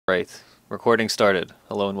Right. Recording started.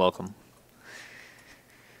 Hello and welcome.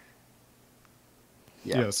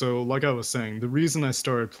 Yeah, so like I was saying, the reason I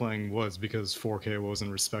started playing was because 4K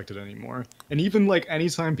wasn't respected anymore. And even like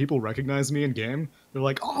anytime people recognize me in game, they're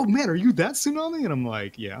like, "Oh man, are you that Tsunami?" And I'm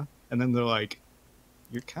like, "Yeah." And then they're like,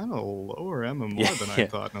 "You're kind of lower Yeah, MMR than I yeah,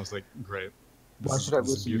 thought." And I was like, "Great, Why should I this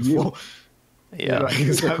is listen to you? beautiful." yeah. Yeah,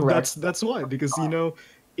 You're correct. that's why. Because you know,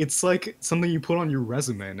 it's like something you put on your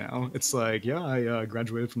resume now. It's like, yeah, I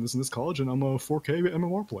graduated from this and this college, and I'm a 4K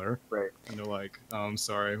MMR player. Right. And they're like,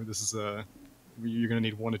 sorry, this is you're gonna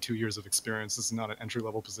need 1 to 2 years of experience. This is not an entry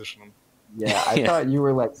level position. Yeah, I Yeah. thought you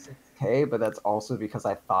were like 6K, but that's also because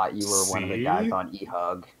I thought you were one of the guys See? on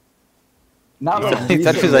eHug. Not Oh, like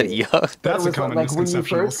That was that recently. EO. But that's it a was common like when you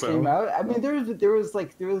misconception. first Also, came out. I mean, there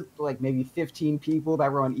was maybe 15 people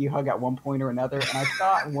that were on eHug at one point or another, and I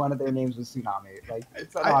thought one of their names was Tsunami. Like,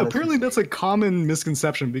 it's an honest apparently that's a mistake. common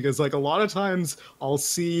misconception because like a lot of times I'll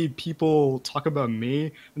see people talk about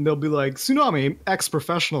me and they'll be like, "Tsunami,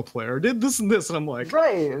 ex-professional player, did this and this," and I'm like,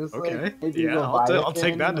 Right. It was "Okay, like maybe yeah, I'll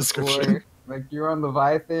take that Leviathan, description." or like you're on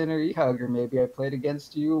Leviathan or eHug, or maybe I played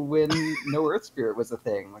against you when no Earth Spirit was a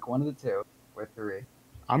thing. Like one of the two or three.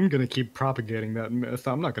 I'm gonna keep propagating that myth.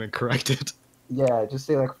 I'm not gonna correct it. Yeah, just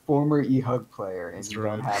say like former eHug player, and That's you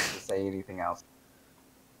right. don't have to say anything else.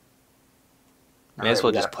 May as Alright,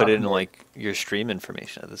 well we got just a put it puck in here. like your stream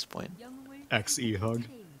information at this point. Ex-E-Hug.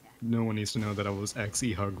 No one needs to know that I was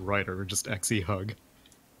ex-E-Hug writer, just ex-E-Hug.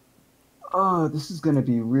 Oh, this is gonna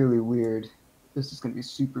be really weird. This is gonna be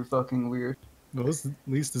super fucking weird. Well, at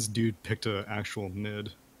least this dude picked an actual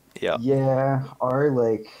mid. Yeah. Yeah, our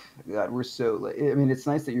like, God, we're so like. I mean, it's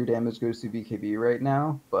nice that your damage goes to BKB right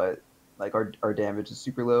now, but like our damage is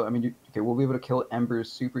super low. I mean, okay, we'll be able to kill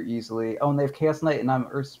Embers super easily. Oh, and they have Chaos Knight, and I'm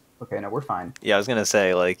Earth. Okay, no, we're fine. Yeah, I was gonna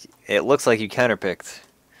say, like, it looks like you counterpicked,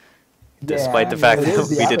 despite Yeah, the fact it is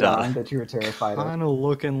that the we did Abaddon not. that you were terrified of. Kinda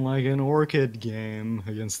looking like an Orchid game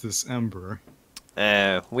against this Ember. We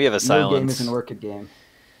have a No game is an silence. Orchid game.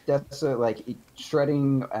 Dessa, like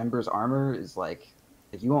shredding Ember's armor is like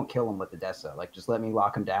you won't kill him with the Dessa. Like just let me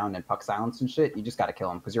lock him down and puck silence and shit. You just gotta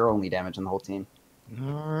kill him because you're only damaging the whole team.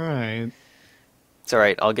 Alright. It's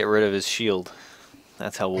alright, I'll get rid of his shield.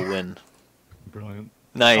 That's how we'll win. Brilliant.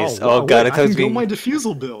 Nice. Oh, wow, Oh god, wait, I I thought it can was build being... my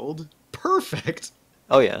diffusal build. Perfect.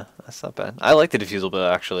 Oh yeah, that's not bad. I like the diffusal build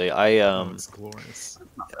actually. Oh, it's glorious.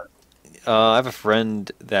 I have a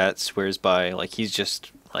friend that swears by, like, he's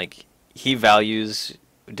just like, he values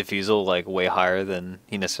diffusal like way higher than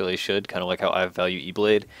he necessarily should, kind of like how I value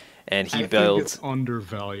E-Blade, and he I think builds. it's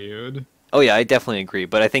undervalued. Oh yeah, I definitely agree,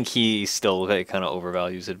 but I think he still like, kind of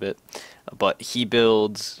overvalues it a bit. But he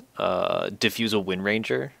builds diffusal Wind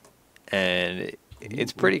Ranger, and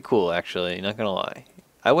it's pretty cool actually. Not gonna lie,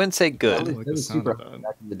 I wouldn't say That good. was, like that the was sound super of hard that.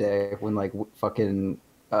 back in the day when like fucking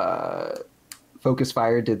Focus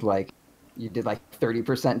Fire did like you did like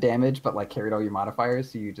 30% damage, but like carried all your modifiers,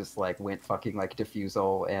 so you just like went fucking like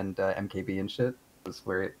diffusal and MKB and shit. It was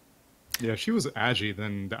where Yeah, if she was Agi,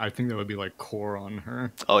 then I think that would be like core on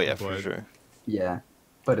her. Oh yeah, for But- sure. yeah,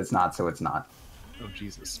 but it's not, so it's not. Oh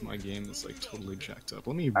Jesus, my game is like totally jacked up.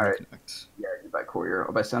 Let me All right. reconnect. Yeah, you buy Courier,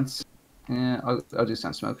 I'll buy Sense. Yeah, I'll do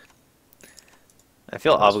Sense Smoke. I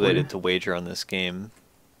feel What else for obligated you? to wager on this game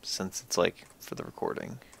since it's like for the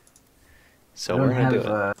recording. So I don't we're gonna do it.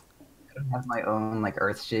 I don't have my own like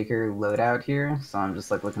Earthshaker loadout here, so I'm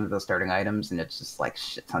just like looking at the starting items, and it's just like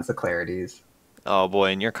shit tons of clarities. Oh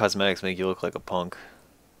boy, and your cosmetics make you look like a punk.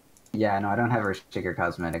 Yeah, no, I don't have Earthshaker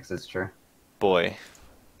cosmetics. It's true. Boy.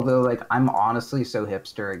 Although, like, I'm honestly so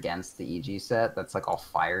hipster against the EG set that's like all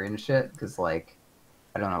fire and shit, because like,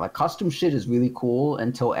 I don't know, like custom shit is really cool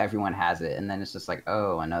until everyone has it, and then it's just like,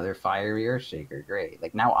 oh, another fiery Earthshaker, great.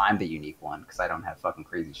 Like now I'm the unique one because I don't have fucking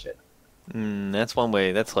crazy shit. That's one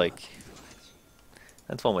way. That's one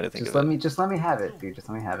way to think Just of let it. me, just let me have it, dude. Just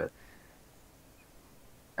let me have it.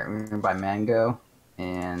 Alright, we're gonna buy Mango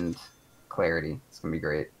and Clarity. It's gonna be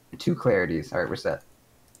great. 2 Clarities. Alright, we're set.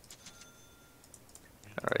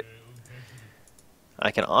 All right.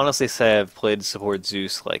 I can honestly say I've played support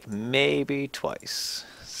Zeus like maybe twice.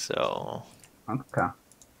 So Okay.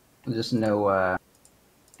 Just no, I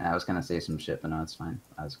was gonna say some shit, but no, it's fine.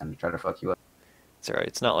 I was gonna try to fuck you up. it's alright.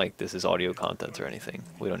 It's not like this is audio content or anything.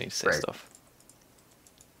 We don't need to say Right. stuff.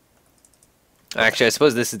 Actually, I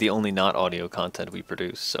suppose this is the only not audio content we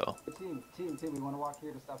produce. So Team, we want to walk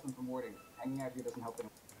here to stop them from warding. Hanging out here doesn't help them.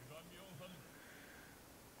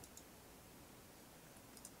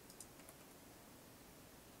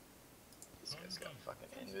 This guy's got fucking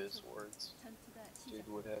invis wards. Dude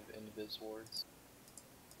would have invis wards.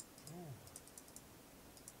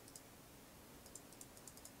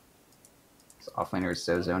 offlaner is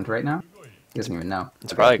so zoned right now. He doesn't even know.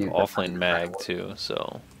 It's Okay, probably that's offlane not mag incredible. too,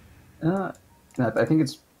 so No, I think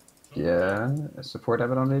it's a support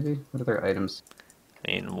Abaddon maybe. What are their items?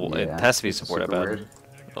 I mean it Yeah, has to be it's a support super about. weird.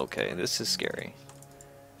 Okay, this is scary.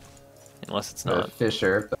 Unless it's not.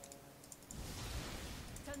 Fisher. But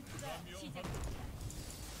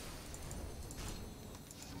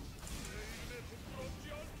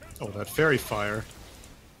Oh, that fairy fire.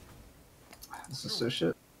 this is so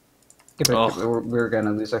shit. Oh. We're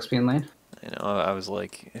gonna lose XP in lane. You know, I was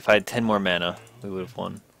like, if I had 10 more mana, we would have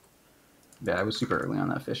won. Yeah, I was super early on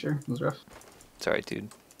that Fisher. It was rough. It's alright, dude.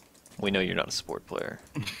 We know you're not a support player.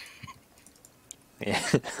 Yeah.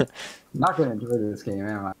 I'm not gonna enjoy this game,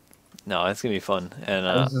 am I? No, it's gonna be fun. And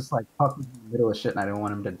I was just like fucking in the middle of shit and I didn't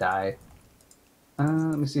want him to die. Let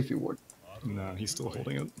me see if you ward. No, he's still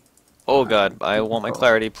holding it. oh god, I want my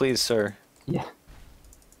clarity, please, sir. Yeah. Do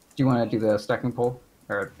you want to do the stacking pole?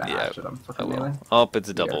 Or Yeah, shit, I'm I fucking will. melee. Oh, it's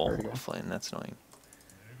a You got double it, there you go. flame. That's annoying.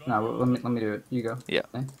 No, let me do it. You go. Yeah.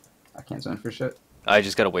 Okay. I can't zone for shit. I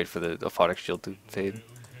just gotta wait for the aphotic shield to fade.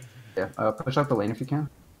 Yeah. Push out the lane if you can.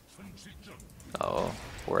 Oh,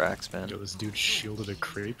 poor axe man. Yo, this dude shielded a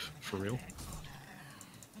creep for real.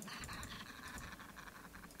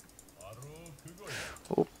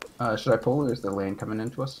 Oop. Should I pull or is the lane coming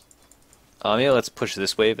into us? Yeah, let's push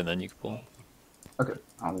this wave and then you can pull. Okay.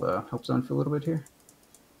 I'll help zone for a little bit here.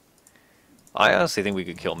 I honestly think we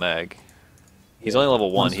could kill Mag. He's only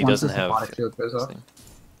level 1, he doesn't this have... aphotic shield goes this off. thing.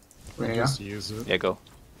 We're gonna go. Just use it. Yeah, go.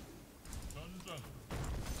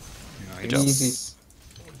 Nice. job. Easy.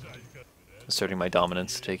 Asserting my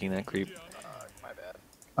dominance, taking that creep. My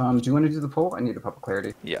bad. Do you want to do the pull? I need a pop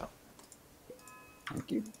clarity. Yeah.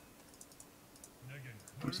 Thank you.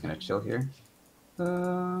 I'm just gonna chill here. Yeah,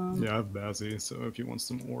 I have Bazzy, so if you want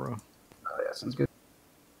some aura. Oh yeah, sounds good.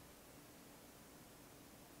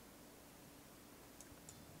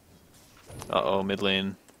 Uh-oh, mid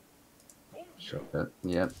lane.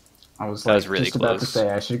 Yep. I was That like was really just about to close. say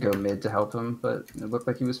I should go mid to help him, but it looked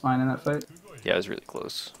like he was fine in that fight. Yeah, it was really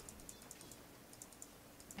close.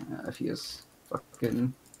 If he is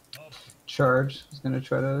fucking charged, he's gonna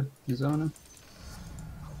try to zone him.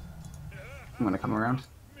 I'm gonna come around.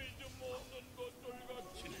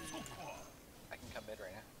 I can come mid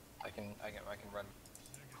right now. I can run.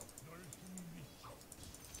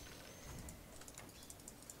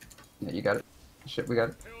 Yeah, you got it. Shit, we got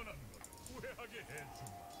it.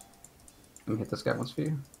 Let me hit this guy once for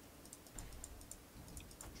you.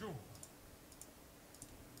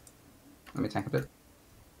 Let me tank a bit.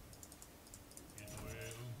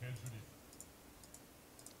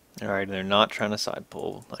 Alright, they're not trying to side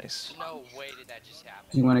pull. Nice. No way did that just happen.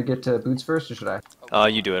 Do you want to get to boots first, or should I?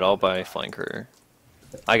 You do it. I'll buy flanker.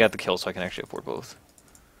 I got the kill, so I can actually afford both.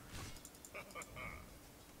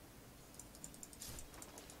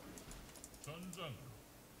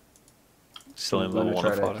 Still in You wanna level 1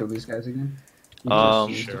 try to kill aphotic. these guys again? You Um,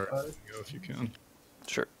 can just use Sure, aphotic. go if you can.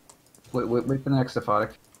 Sure. Wait for the next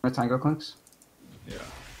aphotic. Tango Clinkz? Yeah.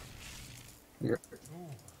 Here.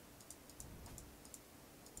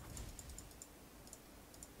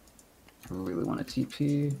 I really want a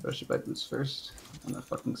TP, but I should buy boots first. I'm gonna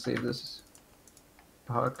fucking save this.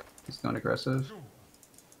 Hawk, he's going aggressive.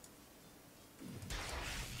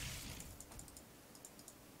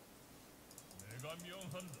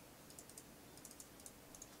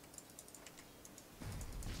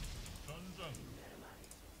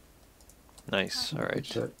 Nice. Good Alright.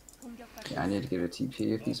 shit. Yeah, I need to get a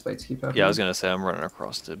TP if these fights keep happening. Yeah, I was gonna say I'm running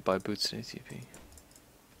across to buy boots to ATP.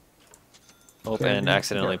 Oh, Okay, and we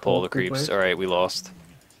accidentally got pull full the creep creeps. wave. Alright, we lost.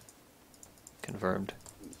 Confirmed.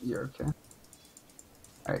 You're okay.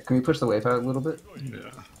 Alright, can we push the wave out a little bit?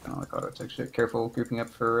 Yeah. I don't like auto tech shit. Careful grouping up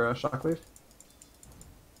for shockwave.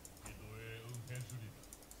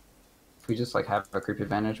 If we just like have a creep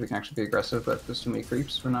advantage, we can actually be aggressive, but if there's too many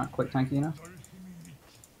creeps, we're not quite tanky enough.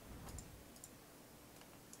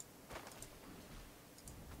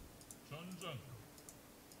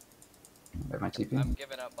 I have my TP. I'm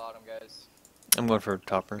giving up bottom, guys. I'm going for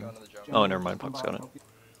top room. Going to the jungle. Oh, never mind. Puck's got it.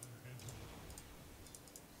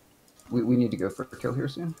 We need to go for a kill here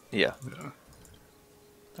soon. Yeah. Yeah.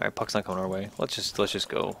 Alright, Puck's not coming our way. Let's just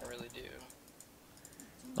go I really do.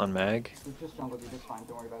 on Mag. Just jungle, just fine.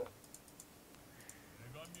 Don't worry about it.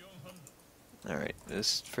 Alright,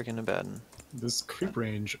 this freaking Abaddon. This creep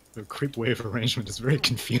range, the creep wave arrangement is very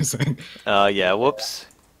confusing. Yeah, whoops.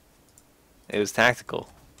 It was tactical.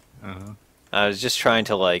 Uh-huh. I was just trying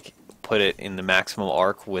to, like, put it in the maximum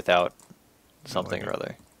arc without something or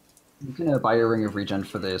other. You can buy a ring of regen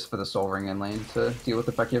for the soul ring in lane to deal with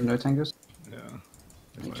the fact you have no tangos. Yeah.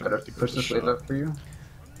 You Might try to have go push for this wave shot. up for you.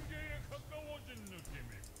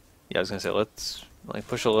 Yeah, I was gonna say let's like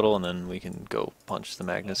push a little and then we can go punch the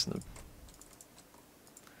Magnus in the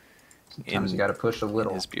Sometimes you gotta push a in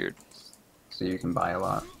little his beard. so you can buy a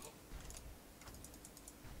lot.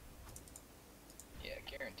 Yeah,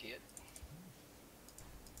 guarantee it.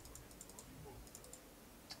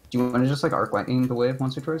 Do you want to just like arc lightning the wave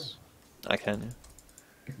once or twice? I can. Yeah.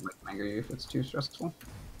 I can like angry you if it's too stressful.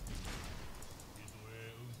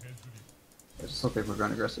 I just hope we're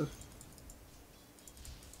going aggressive.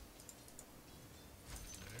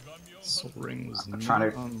 Soul Ring was I'm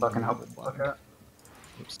trying to not fucking help unbelievable the fuck bug. out.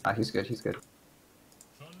 Oops. Ah, he's good, he's good.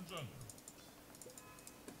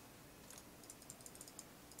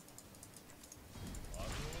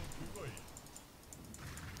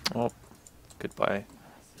 Oh, goodbye.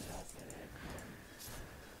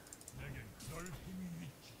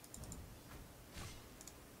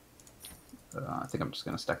 I think I'm just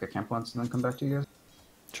gonna stack a camp once and then come back to you guys.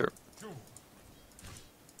 Sure.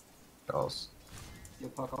 Dolls. Yo,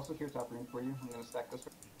 Puck, also here top ring for you. I'm gonna stack this.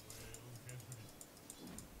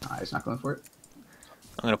 Ah, he's not going for it.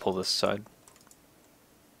 I'm gonna pull this aside.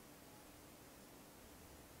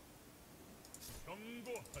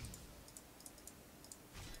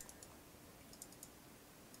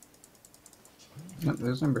 Yep,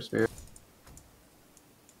 there's Ember Spirit.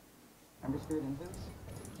 Ember Spirit invis.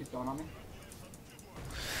 He's going on me.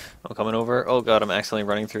 I'm coming over. Oh god, I'm accidentally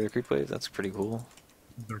running through the creep wave. That's pretty cool.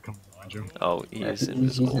 They're coming behind you. Oh, he is He's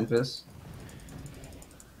invisible. invis.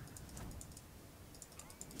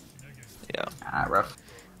 Yeah. Ah, rough.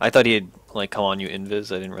 I thought he had like come on you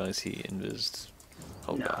invis. I didn't realize he invised.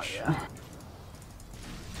 Oh No, gosh. yeah.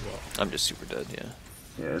 I'm just super dead. Yeah.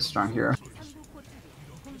 Yeah, it's a strong hero.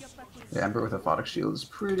 Yeah, Ember with a Photic Shield is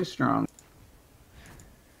pretty strong.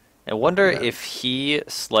 I wonder Yeah. if he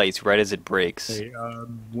slices right as it breaks. Hey,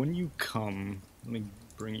 when you come, let me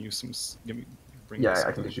bring you some. Bring Yeah, you I can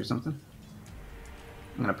something. get you something.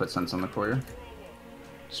 I'm gonna put Sense on the for you.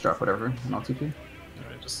 Just drop whatever, and I'll TP.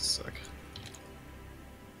 Alright, just a sec.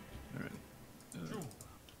 Alright.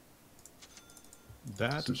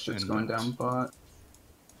 That Some shit's and going that. down bot.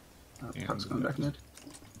 And Puck's going back that. mid.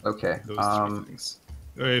 Okay, Those three things.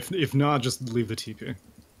 If not, just leave the TP.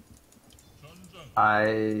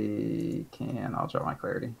 I can. I'll drop my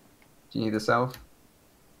clarity. Do you need the salve?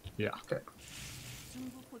 Yeah. Okay.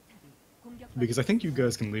 Because I think you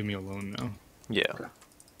guys can leave me alone now. Yeah. Okay.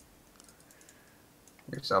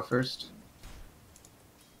 Yourself first.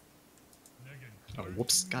 Oh,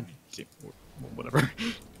 whoops. God damn. Whatever.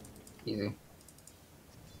 Easy.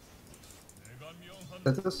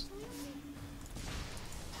 Hit this.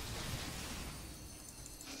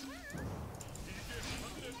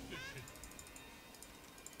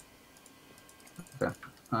 Okay.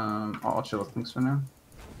 I'll chill with Clinkz for now.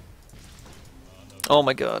 Oh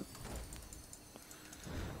my god.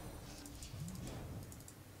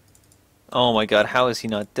 Oh my god, how is he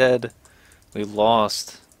not dead? We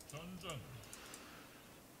lost.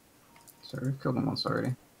 Sorry, we've killed him once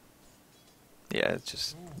already. Yeah, it's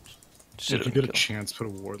just If should you have get been a killed. chance, put a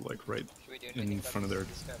ward like right Should we do in anything front of their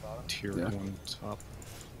this guy bottom? tier Yeah. 1 top.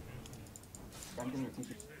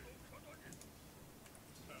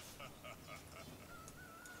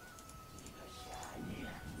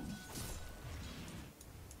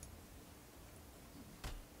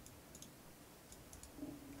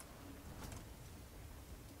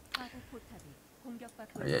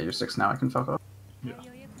 Oh, yeah, you're 6 now. I can fuck off. Yeah.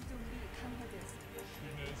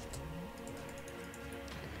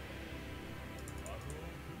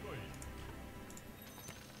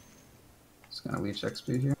 Just gonna leech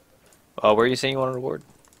XP here. Where are you saying you want a reward?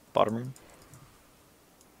 Bottom room?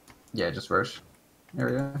 Yeah, just Roche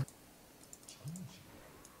area.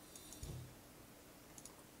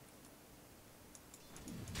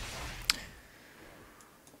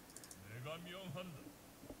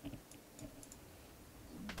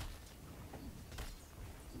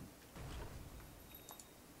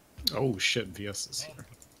 Oh shit, VS is here.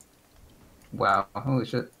 Wow, holy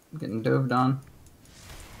shit. Getting doved on.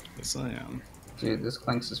 Yes, I am. Dude, this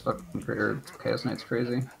Clinkz is fucking or Chaos Knight's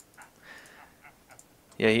crazy.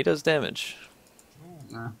 Yeah, he does damage.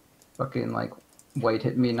 Nah. Fucking like white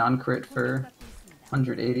hit me non-crit for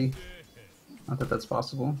 180. Not that that's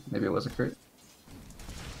possible. Maybe it was a crit.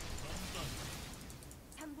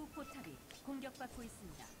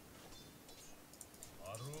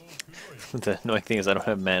 The annoying thing is I don't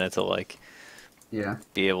have mana to like Yeah.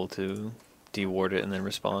 be able to deward it and then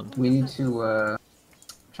respond. We need to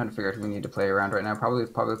trying to figure out who we need to play around right now. Probably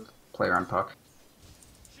play around Puck.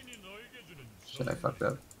 Shit, I fucked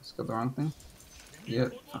up. Skilled the wrong thing.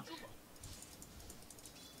 Yep. Fuck.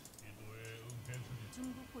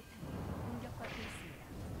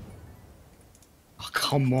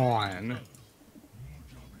 come on.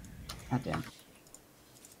 God damn.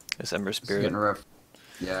 This Ember It's Spirit. getting rough.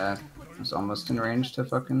 Yeah, I was almost in range to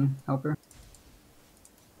fucking help her.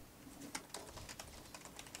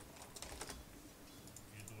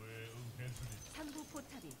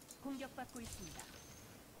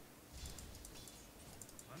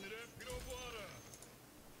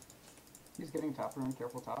 He's getting top room.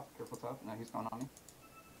 Careful top. Careful top. No, he's going on me.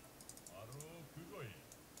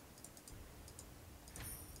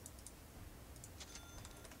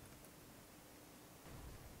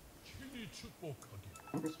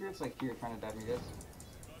 Ember Spirit's like here trying to dive me, guys.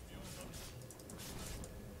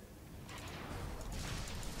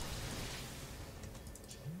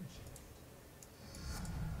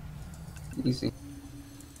 Easy.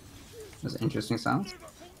 Those interesting sounds.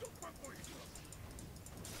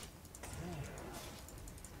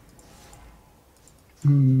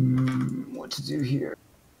 What to do here?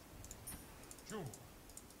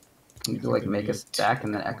 You need to like make a stack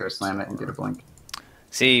and then echo slam it and get a blink.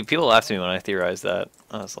 See, people laughed at me when I theorized that.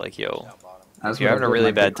 I was like, yo, Down bottom. That's if you're what I having a did in really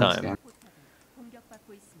my bad Clinkz time, game.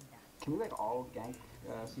 Can we like all gank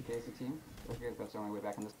CK as a team? I feel like that's the only way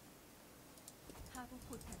back in this.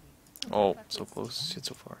 oh, so close, yet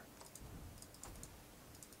so far.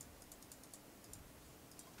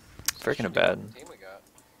 Freaking bad. Team we got.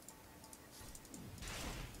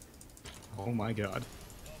 Oh my god.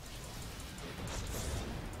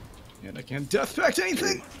 And I can't death pact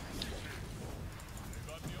anything!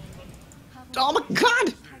 Oh my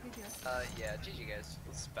god! Yeah, GG guys.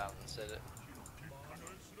 Let's bounce and set it.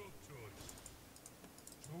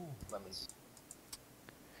 Lemons.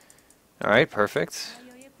 Alright, perfect.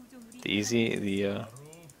 The easy, the,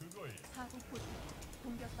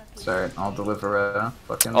 Sorry, I'll deliver a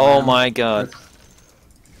fucking. oh my god.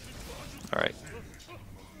 Alright.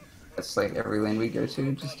 It's like every lane we go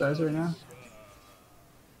to just dies right now.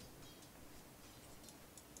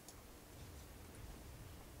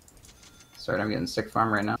 Sorry, I'm getting sick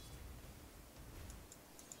farm right now.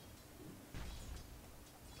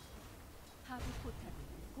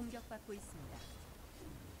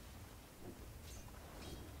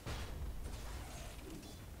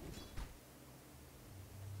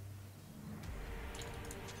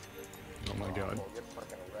 Oh my god. Oh, get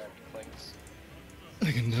fucking wrecked, Clinkz.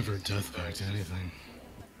 I can never death pact anything.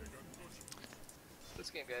 This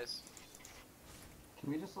game, guys.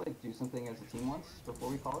 Can we just like do something as a team once before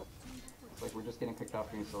we call it? It's like we're just getting picked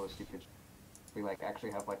off doing solo stupid. We like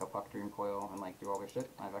actually have like a puck dream coil and like do all their shit.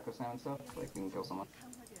 I have echo sound and stuff. Like we can kill someone.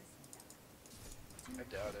 I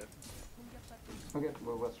doubt it. Okay,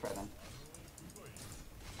 well let's try then.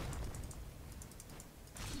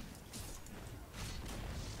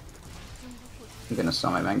 I'm gonna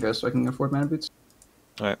sell my mango so I can afford mana boots.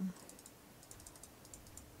 Alright.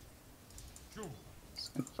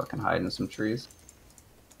 Just gonna fucking hide in some trees.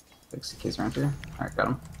 Like CK's around here. Alright, got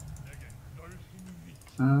him.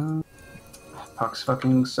 Puck's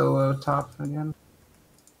fucking solo top again.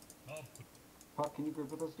 Puck, can you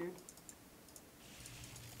group with us, dude?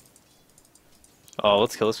 Oh,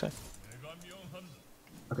 let's kill this guy.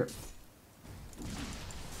 Okay.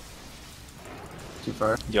 Too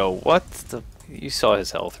far. Yo, what the? You saw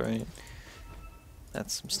his health, right?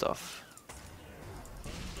 That's some stuff.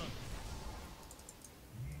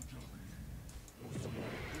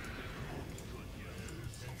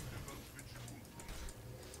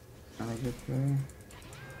 Can I get there?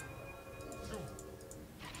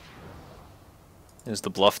 There's the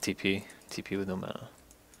bluff TP. TP with no mana.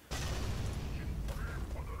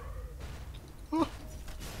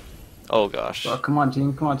 Oh gosh. Oh, come on,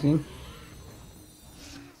 team. Come on, team.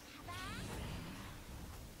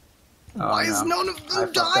 Oh, Why is no. none of I them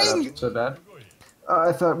fucked that dying? up so bad.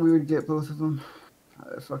 I thought we would get both of them.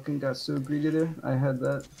 I fucking got so greedy there. I had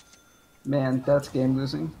that. Man, that's game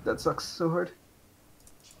losing. That sucks so hard.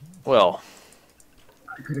 Well,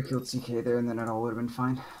 I could have killed CK there and then it all would have been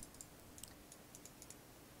fine.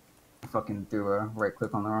 I fucking threw a right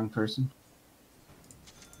click on the wrong person.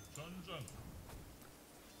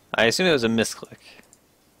 I assume it was a misclick.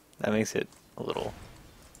 That makes it a little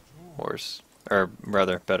worse. Or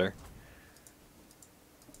rather, better.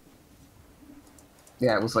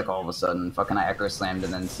 Yeah, it was like all of a sudden, fucking I echo slammed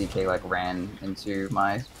and then CK like ran into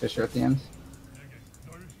my Fisher at the end.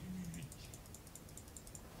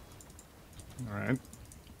 Alright.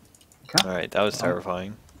 Okay. Alright, that was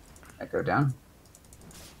terrifying. Echo down.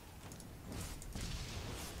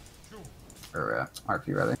 Or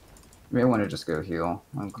RP rather. Maybe I want to just go heal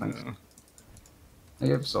on Clinkz. No.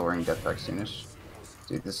 You have Soul Ring Death back soonish.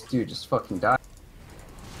 Dude, this dude just fucking died.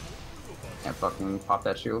 Can't fucking pop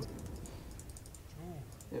that shield.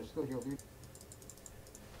 Yeah, just go heal, dude.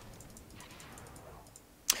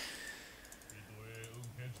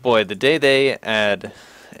 Boy, the day they add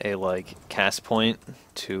a like cast point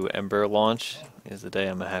to Ember launch is the day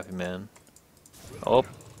I'm a happy man. Oh,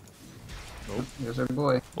 There's our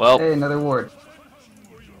boy. well. Hey, another ward.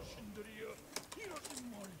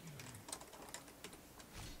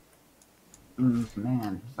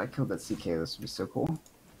 Man, if I killed that CK, this would be so cool.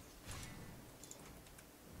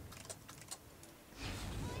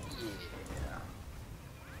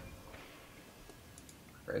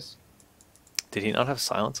 Chris. Did he not have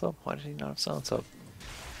silence up? Why did he not have silence up?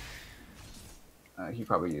 He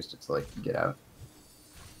probably used it to like get out.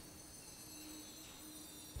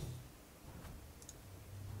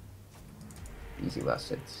 Easy last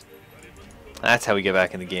hits. That's how we get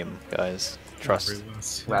back in the game, guys. Trust.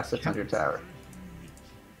 Last hits under tower.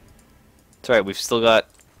 It's alright, we've still got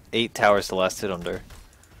 8 towers to last hit under.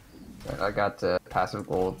 I got passive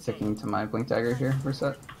gold ticking to my blink dagger here for a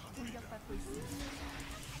sec.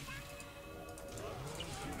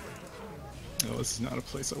 Oh, this is not a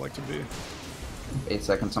place I like to be. 8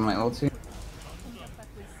 seconds on my ulti.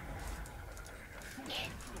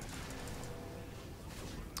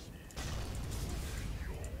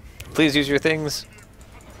 Please use your things.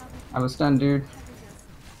 I was stunned, dude.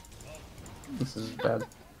 This is bad.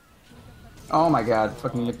 Oh my god,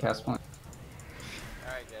 fucking mid cast point.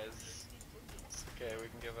 Alright, guys. It's okay, we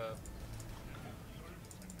can give up.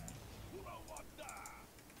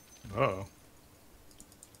 Oh.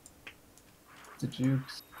 The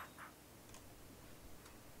jukes.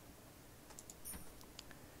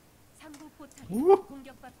 Woo.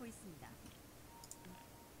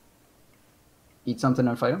 Eat something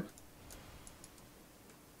and fight him.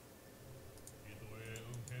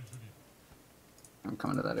 I'm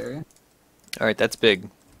coming to that area. Alright, that's big.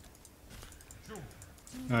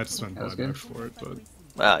 I just went That was buyback good. for it, but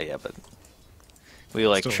Well, yeah, but we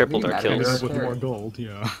like still, tripled our doesn't matter. kills. with Sure. more gold,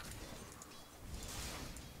 yeah.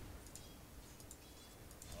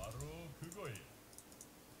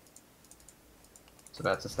 So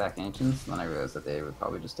about to stack ancients, and then I realized that they would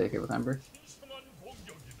probably just take it with Ember.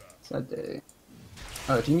 Sad day.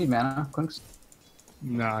 Oh, do you need mana, Clinkz?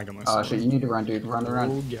 Nah, I got my Oh sword. shit, you need to run, dude. Run, Oh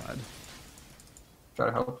run. god. Try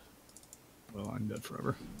to help. Well, I'm dead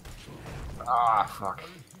forever. Ah, fuck.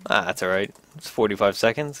 Ah, that's alright. It's 45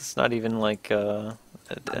 seconds. It's not even like a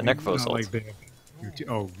Necrophos Not ult. like they have tier two.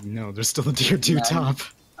 Oh no, there's still a tier 2 Yeah. top.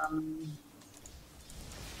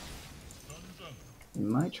 You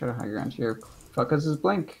might try to high ground here. Fuck us his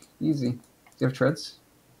blink. Easy. Do you have treads?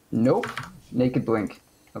 Nope. Naked blink.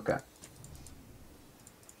 Okay.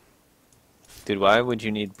 Dude, why would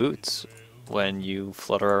you need boots when you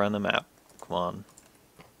flutter around the map? Come on.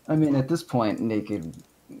 I mean, at this point, naked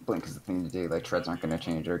blink is the thing to do. Like, treads aren't going to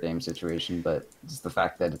change our game situation, but just the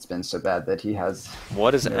fact that it's been so bad that he has.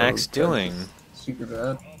 What is no Axe treads doing? is Super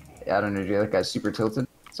bad. Yeah, I don't know, dude. That guy's super tilted.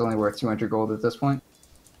 It's only worth 200 gold at this point.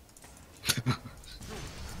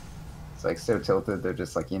 It's like so tilted, they're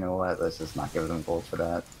just like, you know what, let's just not give them gold for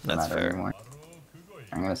that. Doesn't That's matter fair. anymore.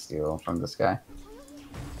 I'm gonna steal from this guy.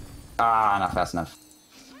 Ah, not fast enough.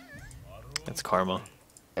 It's karma.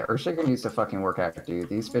 Yeah, Earthshaker needs to fucking work out, dude.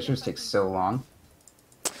 These fishers take so long.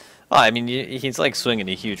 Oh, I mean, he's like swinging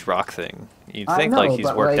a huge rock thing. You'd I think know, like he's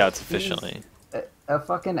but, worked like, out sufficiently. A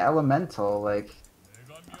fucking elemental, like,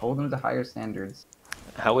 hold him to higher standards.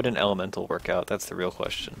 How would an elemental work out? That's the real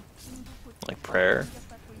question. Like prayer?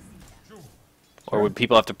 Or would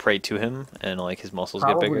people have to pray to him and like his muscles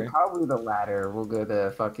get bigger? Probably the latter. We'll go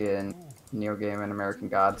the fucking Neo Game and American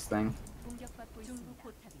Gods thing.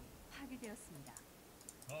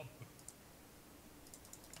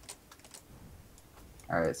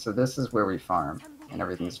 Alright, so this is where we farm, and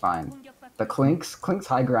everything's fine. The Clinkz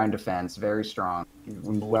high ground defense, very strong.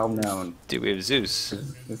 Well known. Dude, we have Zeus.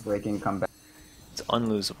 His late game comeback. It's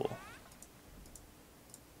unlosable.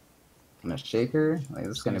 And a shaker? Like,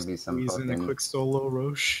 this is gonna be some Squeeze in a fucking... quick solo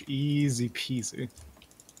Roche. Easy peasy.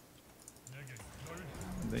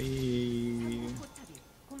 They...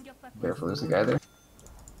 Careful, there's a guy there.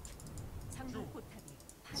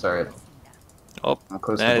 Sorry, Oh, I'm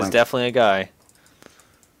close to that is blink. definitely a guy.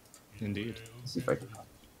 Indeed. See if I can...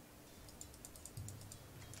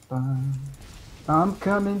 I'm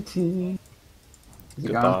coming to you. Is he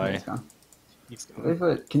gone? Goodbye. He's gone. He's They gone.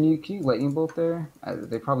 put, can you lightning bolt there?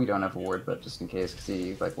 They probably don't have a ward, but just in case, because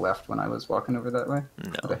he like left when I was walking over that way.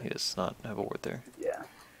 No, Okay. he does not have a word there. Yeah.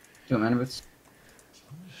 Do you want Manavits?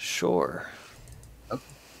 Sure. Oh.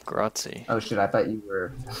 Grazie. Oh shit! I thought you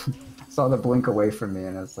were. Saw the blink away from me,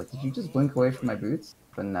 and I was like, "Did you just blink away from my boots?"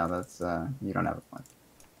 But no, that's you don't have a blink.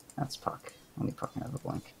 That's Puck. Only Puck can have a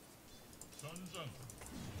blink.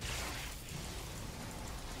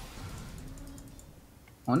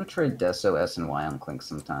 I want to trade Deso S and Y on Clinkz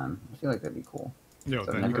sometime. I feel like that'd be cool. Yo,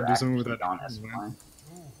 So I've then you never can do something with actually that. gone S and Y.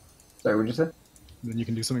 Sorry, what'd you say? Then you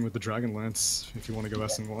can do something with the Dragon Lance if you want to go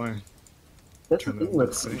S and Y. That's the Turn thing that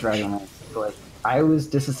with Sage. Dragon Lance. Like, I always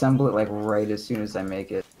disassemble it like right as soon as I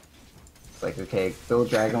make it. It's like, okay, build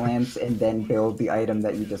Dragon Lance and then build the item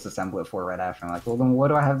that you disassemble it for right after. I'm like, well, then what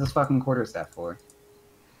do I have this fucking quarterstaff for?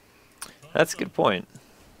 That's a good point.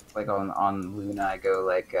 Like on Luna, I go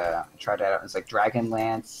like try that out. It's like Dragon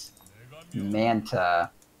Lance, Manta,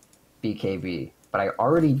 BKB. But I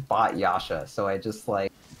already bought Yasha, so I just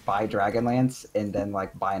like buy Dragon Lance and then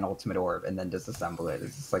like buy an Ultimate Orb and then disassemble it.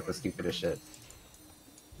 It's just like the stupidest shit.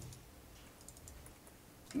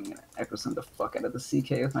 I'm gonna Echo Send the fuck out of the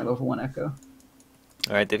CK with my level 1 Echo.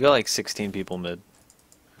 Alright, they've got like 16 people mid.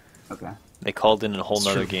 Okay. They called in a whole It's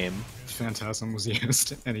nother true. game. Phantasm was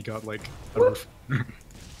used, and he got like a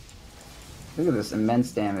Look at this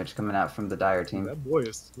immense damage coming out from the Dire team. That boy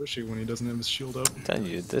is squishy when he doesn't have his shield up. I'm telling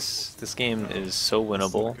you, this game is so It's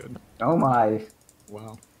not winnable. good. Oh my.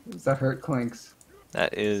 Wow. Does that hurt, Clinkz?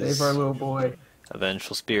 That is Save our little boy. a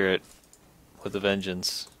vengeful spirit with a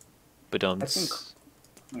vengeance. But I think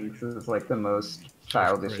Clinkz is like the most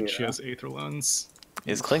childish Right, she hero. has Aether Lens.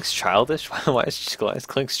 Is Clinkz childish? Why is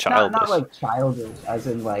Clinkz childish? Not like childish, as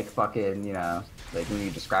in like fucking, you know, like when you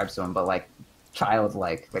describe someone, but like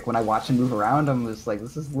childlike. Like when I watch him move around, I'm just like,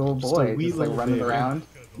 this is a little Just a boy, wee just like little running baby. around.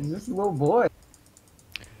 He's just a little boy,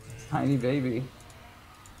 tiny baby.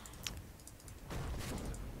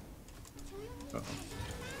 Uh-oh.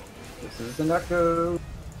 This is an Echo.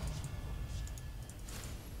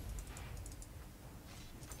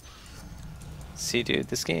 See, dude,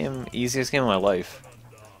 this game, easiest game of my life.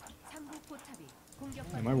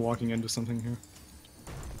 Am I walking into something here?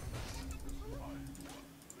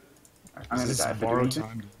 I'm gonna This is die for borrowed doing it.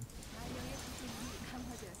 time.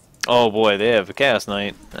 Oh boy, they have a Chaos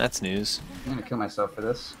Knight. That's news. I'm gonna kill myself for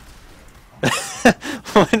this.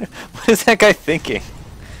 what is that guy thinking?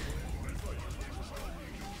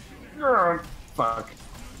 Fuck.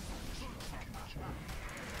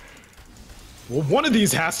 Well, one of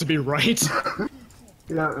these has to be right.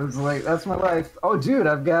 Yeah, it was like, that's my life. Oh, dude,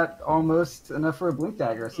 I've got almost enough for a Blink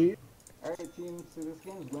Dagger, see? Alright, team, so this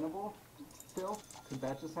game's winnable still? Because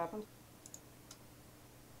that just happened?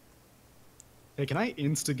 Hey, can I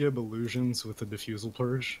insta-gib illusions with the diffusal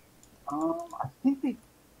purge? I think they...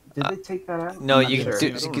 Did they take that out? No, I'm not you sure. can,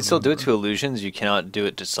 I don't you can still do it remember. to illusions. You cannot do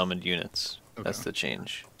it to summoned units. That's Okay. the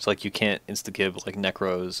change. It's like you can't insta-give like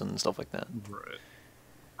Necros and stuff like that. Right.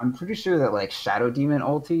 I'm pretty sure that, like, Shadow Demon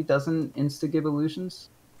ulti doesn't insta-give illusions.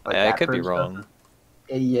 Like, I that could be purge wrong.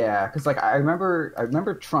 doesn't. Yeah, because, like, I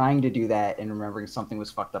remember trying to do that and remembering something was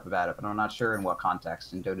fucked up about it, but I'm not sure in what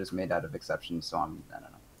context, and Dota's made out of exceptions, so I don't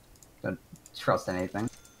know. Don't trust anything.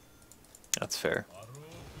 That's fair.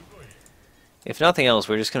 If nothing else,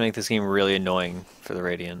 we're just gonna make this game really annoying for the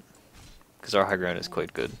Radiant, because our high ground is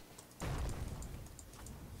quite good.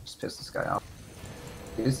 Just piss this guy off.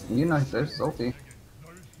 You know, there's ulti.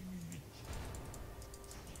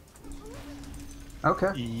 Okay.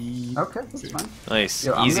 Okay, that's fine. Nice,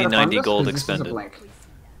 Yo, I'm easy gonna farm 90 this gold 'cause this is a expended. blink.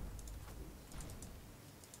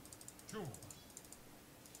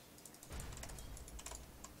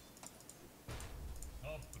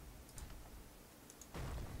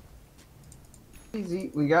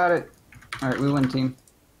 Easy, we got it. Alright, we win, team.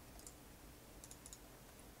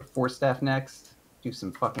 4 staff next. Do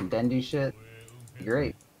some fucking Dendy shit.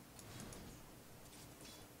 Great.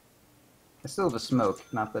 I still have a smoke.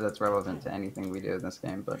 Not that it's relevant to anything we do in this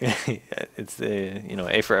game, but Yeah, it's the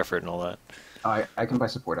A for effort and all that. I can buy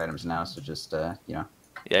support items now, so just you know.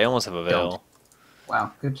 Yeah, I almost have a veil.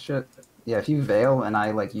 Wow, good shit. Yeah, if you veil and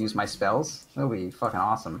I like use my spells, that'll be fucking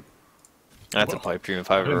awesome. That's a pipe dream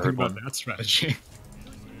if I've I ever didn't think heard about one. that strategy.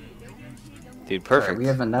 Dude, Sorry, perfect. we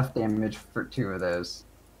have enough damage for 2 of those.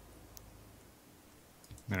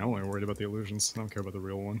 Man, I'm only worried about the illusions. I don't care about the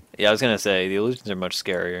real one. Yeah, I was gonna say the illusions are much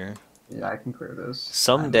scarier. Yeah, I can clear those.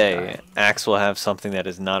 Someday, Axe will have something that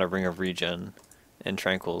is not a Ring of Regen and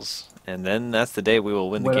Tranquils, and then that's the day we will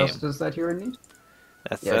win the What game. else does that hero need?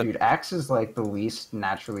 That's Yeah, that. dude, Axe is like the least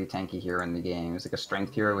naturally tanky hero in the game. It's like a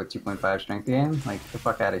strength hero with 2.5 strength game. Like, the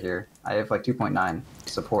fuck out of here. I have like 2.9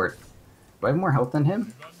 support. Do I have more health than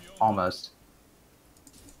him? Almost.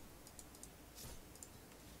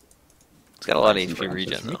 It's got a lot of Some HP branches.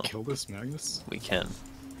 regen Can we though. kill this Magnus? We can.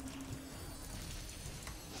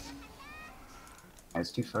 It's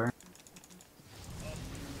too far.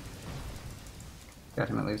 Got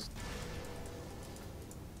him at least.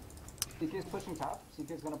 CK's pushing top.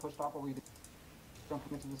 CK's gonna push top while we don't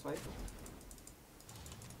commit to this fight.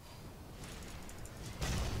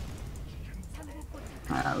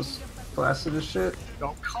 That was blasted as shit.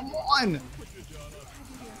 Oh, come on!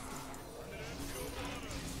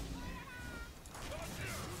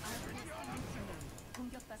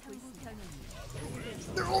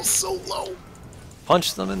 They're all so low.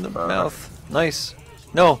 Punch them in the mouth. Nice.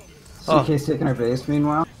 No. Oh. CK's taking our base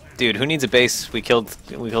meanwhile. Dude, who needs a base? We killed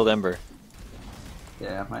Ember.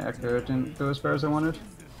 Yeah, my Echo didn't go as far as I wanted.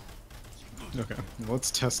 Okay,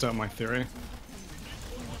 let's test out my theory.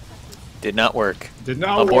 Did not work. Did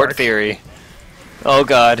not Abort work. theory. Oh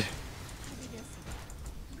god.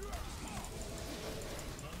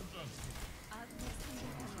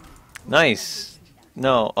 Nice.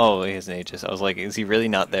 No. Oh, he has an Aegis. I was like, is he really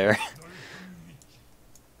not there?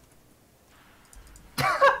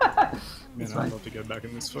 Man, fine. I'd love to get back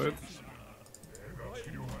in this fight.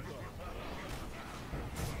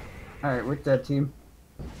 Alright, we're dead, team.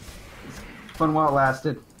 Fun while it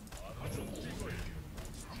lasted.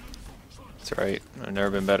 It's alright. I've never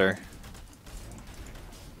been better.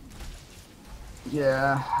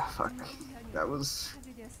 Yeah, fuck. That was...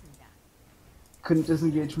 Couldn't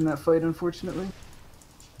disengage from that fight, unfortunately.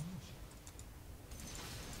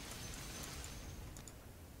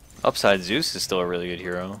 Upside, Zeus is still a really good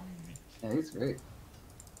hero. Yeah, he's great.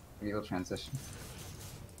 Real transition.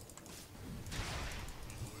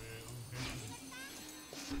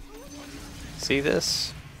 See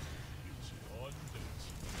this?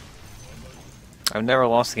 I've never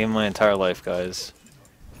lost a game in my entire life, guys.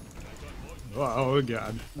 Oh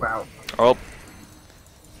god. Wow. Oh,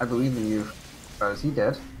 I believe in you. Oh, is he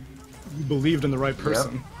dead? You believed in the right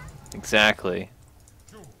person. exactly.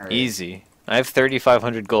 Alright. Easy. I have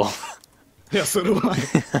 3,500 gold. Yeah, so do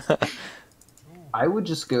I. I would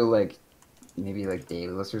just go, like, maybe, like,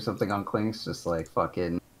 Daedalus or something on Clinkz, just, like,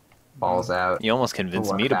 fucking balls out. You almost convinced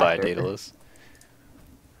One me to buy a factor. Daedalus.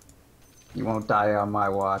 You won't die on my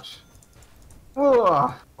watch.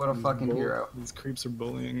 Oh, what a fucking Bull- hero. These creeps are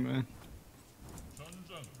bullying me.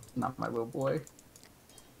 Not my little boy.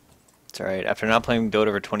 It's alright. After not playing Dota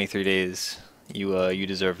for 23 days, you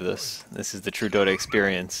deserve this. This is the true Dota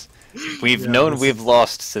experience. We've Yeah, known this we've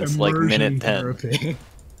lost since like Immersion minute 10. therapy.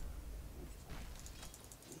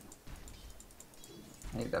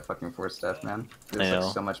 I hate that fucking force stuff, man. I There's know.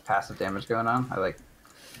 like so much passive damage going on. I like.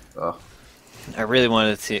 Oh, I really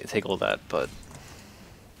wanted to take all that, but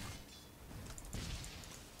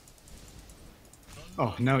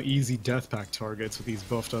Oh, now easy death pack targets with these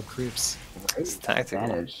buffed up creeps. right? it's tactical.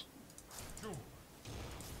 Advantage.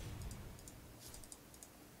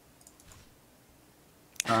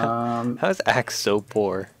 How is Axe so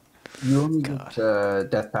poor? You only get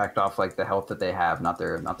death packed off like the health that they have, not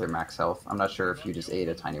their max health. I'm not sure if you just ate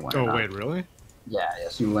a tiny one. or Oh not. wait, really? Yeah,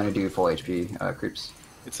 so you want to do full HP creeps.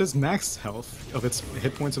 It says max health of its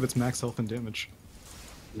hit points of its max health and damage.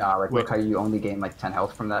 Nah, like Wait. look how you only gain like 10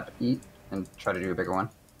 health from that eat, and try to do a bigger one.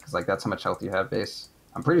 Because like that's how much health you have base.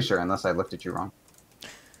 I'm pretty sure, unless I looked at you wrong.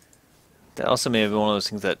 That also may have been one of those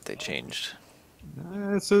things that they changed.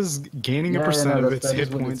 It says gaining a percent of its that is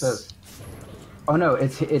hit what it points. says. Oh no,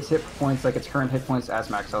 it's hit points, like its current hit points as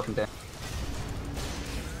max health and damage.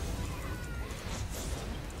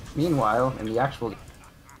 Meanwhile, in the actual...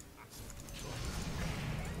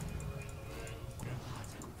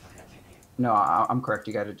 No, I'm correct,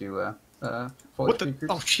 you gotta do full What HP the? creeps.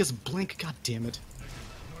 Oh, she has blink. God damn it.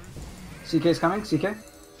 CK's coming, CK?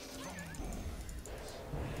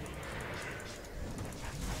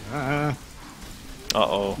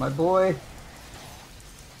 Uh-oh. My boy!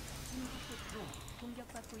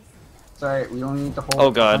 It's alright, we only need to hold...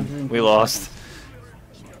 Oh god, 150 we lost.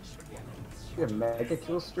 seconds. We have mega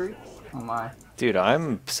kill streak? Oh my. Dude,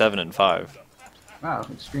 I'm 7 and 5. Wow,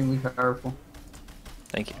 extremely powerful.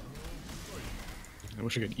 Thank you. I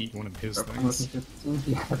wish I could eat one of his Almost things. 15?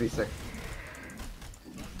 Yeah, that'd be sick.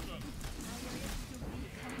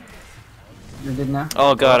 You're good now?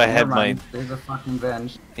 Oh god, I never had my... mind. There's a fucking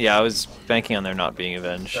venge. Yeah, I was banking on there not being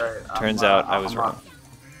avenged. Sorry, Turns I'm, out I was I'm wrong. off.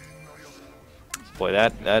 Boy,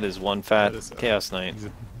 that is one fat That is a- Chaos Knight. He's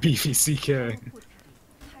a beefy CK.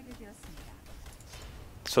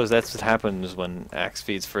 So that's what happens when Axe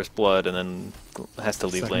feeds first blood and then has to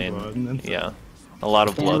leave Second lane. blood, and then Yeah. A lot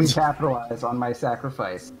of Can we bloods. capitalize on my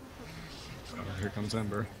sacrifice? Oh, here comes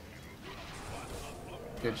Ember.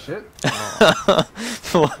 Good shit.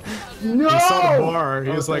 No! He saw the bar. He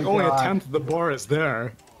Oh, was like, thank only God. a tenth of the bar is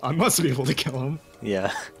there. I must be able to kill him.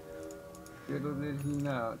 Yeah. Little did he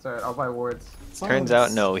know. It's alright, I'll buy wards. Turns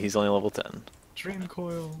out, no, he's only level 10. Dream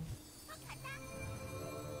coil.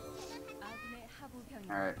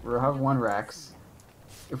 Alright, we'll have one Rex.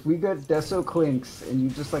 If we get Deso Clinkz and you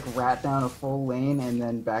just like rat down a full lane and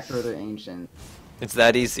then backdoor their ancient, It's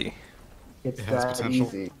that easy. It's It has that potential.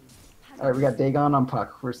 easy. Alright, we got Dagon on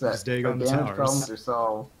Puck. Where's that? Just Dagon Our the damage towers. problems are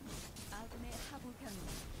solved.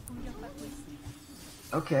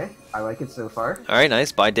 Okay, I like it so far. All right,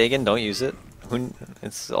 nice. Buy Dagon. Don't use it.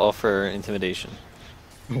 It's all for intimidation.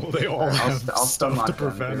 Well, they all I'll have stun stuff to lock them,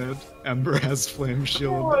 prevent dude. it. Ember has Flame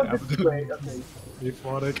Shield. Oh, that's great, okay.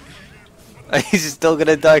 Aphotic. He's still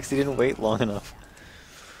gonna die because he didn't wait long enough.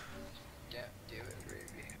 Yeah, do it,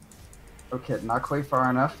 baby. Okay, not quite far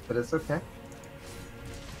enough, but it's okay.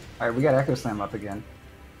 Alright, we got Echo Slam up again.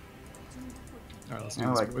 Alright, let's You do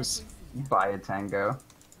know, this, like, boys. buy a tango.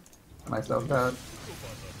 Myself out.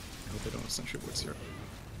 I hope they don't have Sentry Woods here.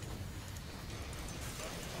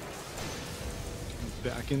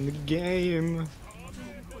 Back in the game.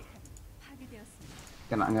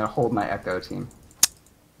 I'm gonna hold my Echo team.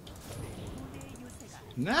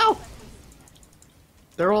 Now!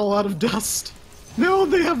 They're all out of dust. No,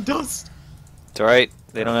 they have dust. It's all right.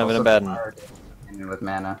 They don't have an Also Abaddon. fired in with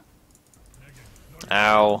mana.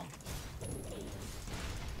 Ow.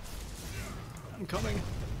 I'm coming.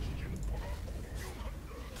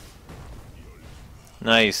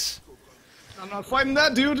 Nice. I'm not fighting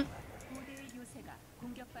that dude.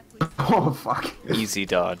 Oh fuck. Easy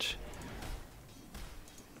dodge.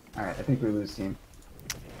 Alright, I think we lose team.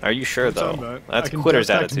 Are you sure What are you though? talking about? That's I can quitter's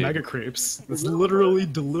detect attitude. Mega creeps. That's literally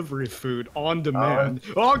delivery food on demand.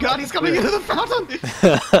 Oh god, he's coming into the fountain!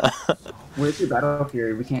 Where's your Battle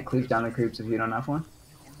Fury? We can't cleave down the creeps if you don't have one.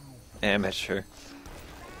 Amateur.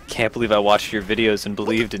 Can't believe I watched your videos and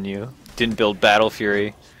believed in you. Didn't build Battle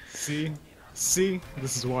Fury. See? See?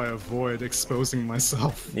 This is why I avoid exposing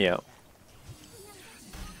myself. Yeah.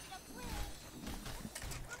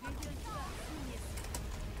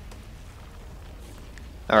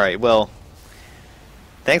 Alright, well,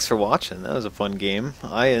 thanks for watching. That was a fun game.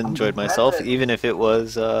 I enjoyed glad myself, that- even if it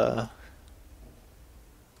was,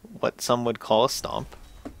 what some would call a stomp.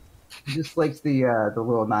 Just liked the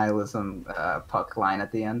little nihilism Puck line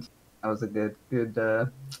at the end. That was a good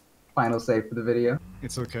final save for the video.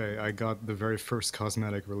 It's okay, I got the very first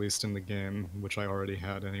cosmetic released in the game, which I already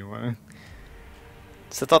had anyway.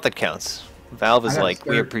 It's the thought that counts. Valve is I got like,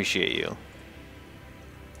 we scared. appreciate you.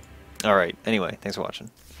 Alright, anyway, thanks for watching.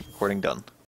 Recording done.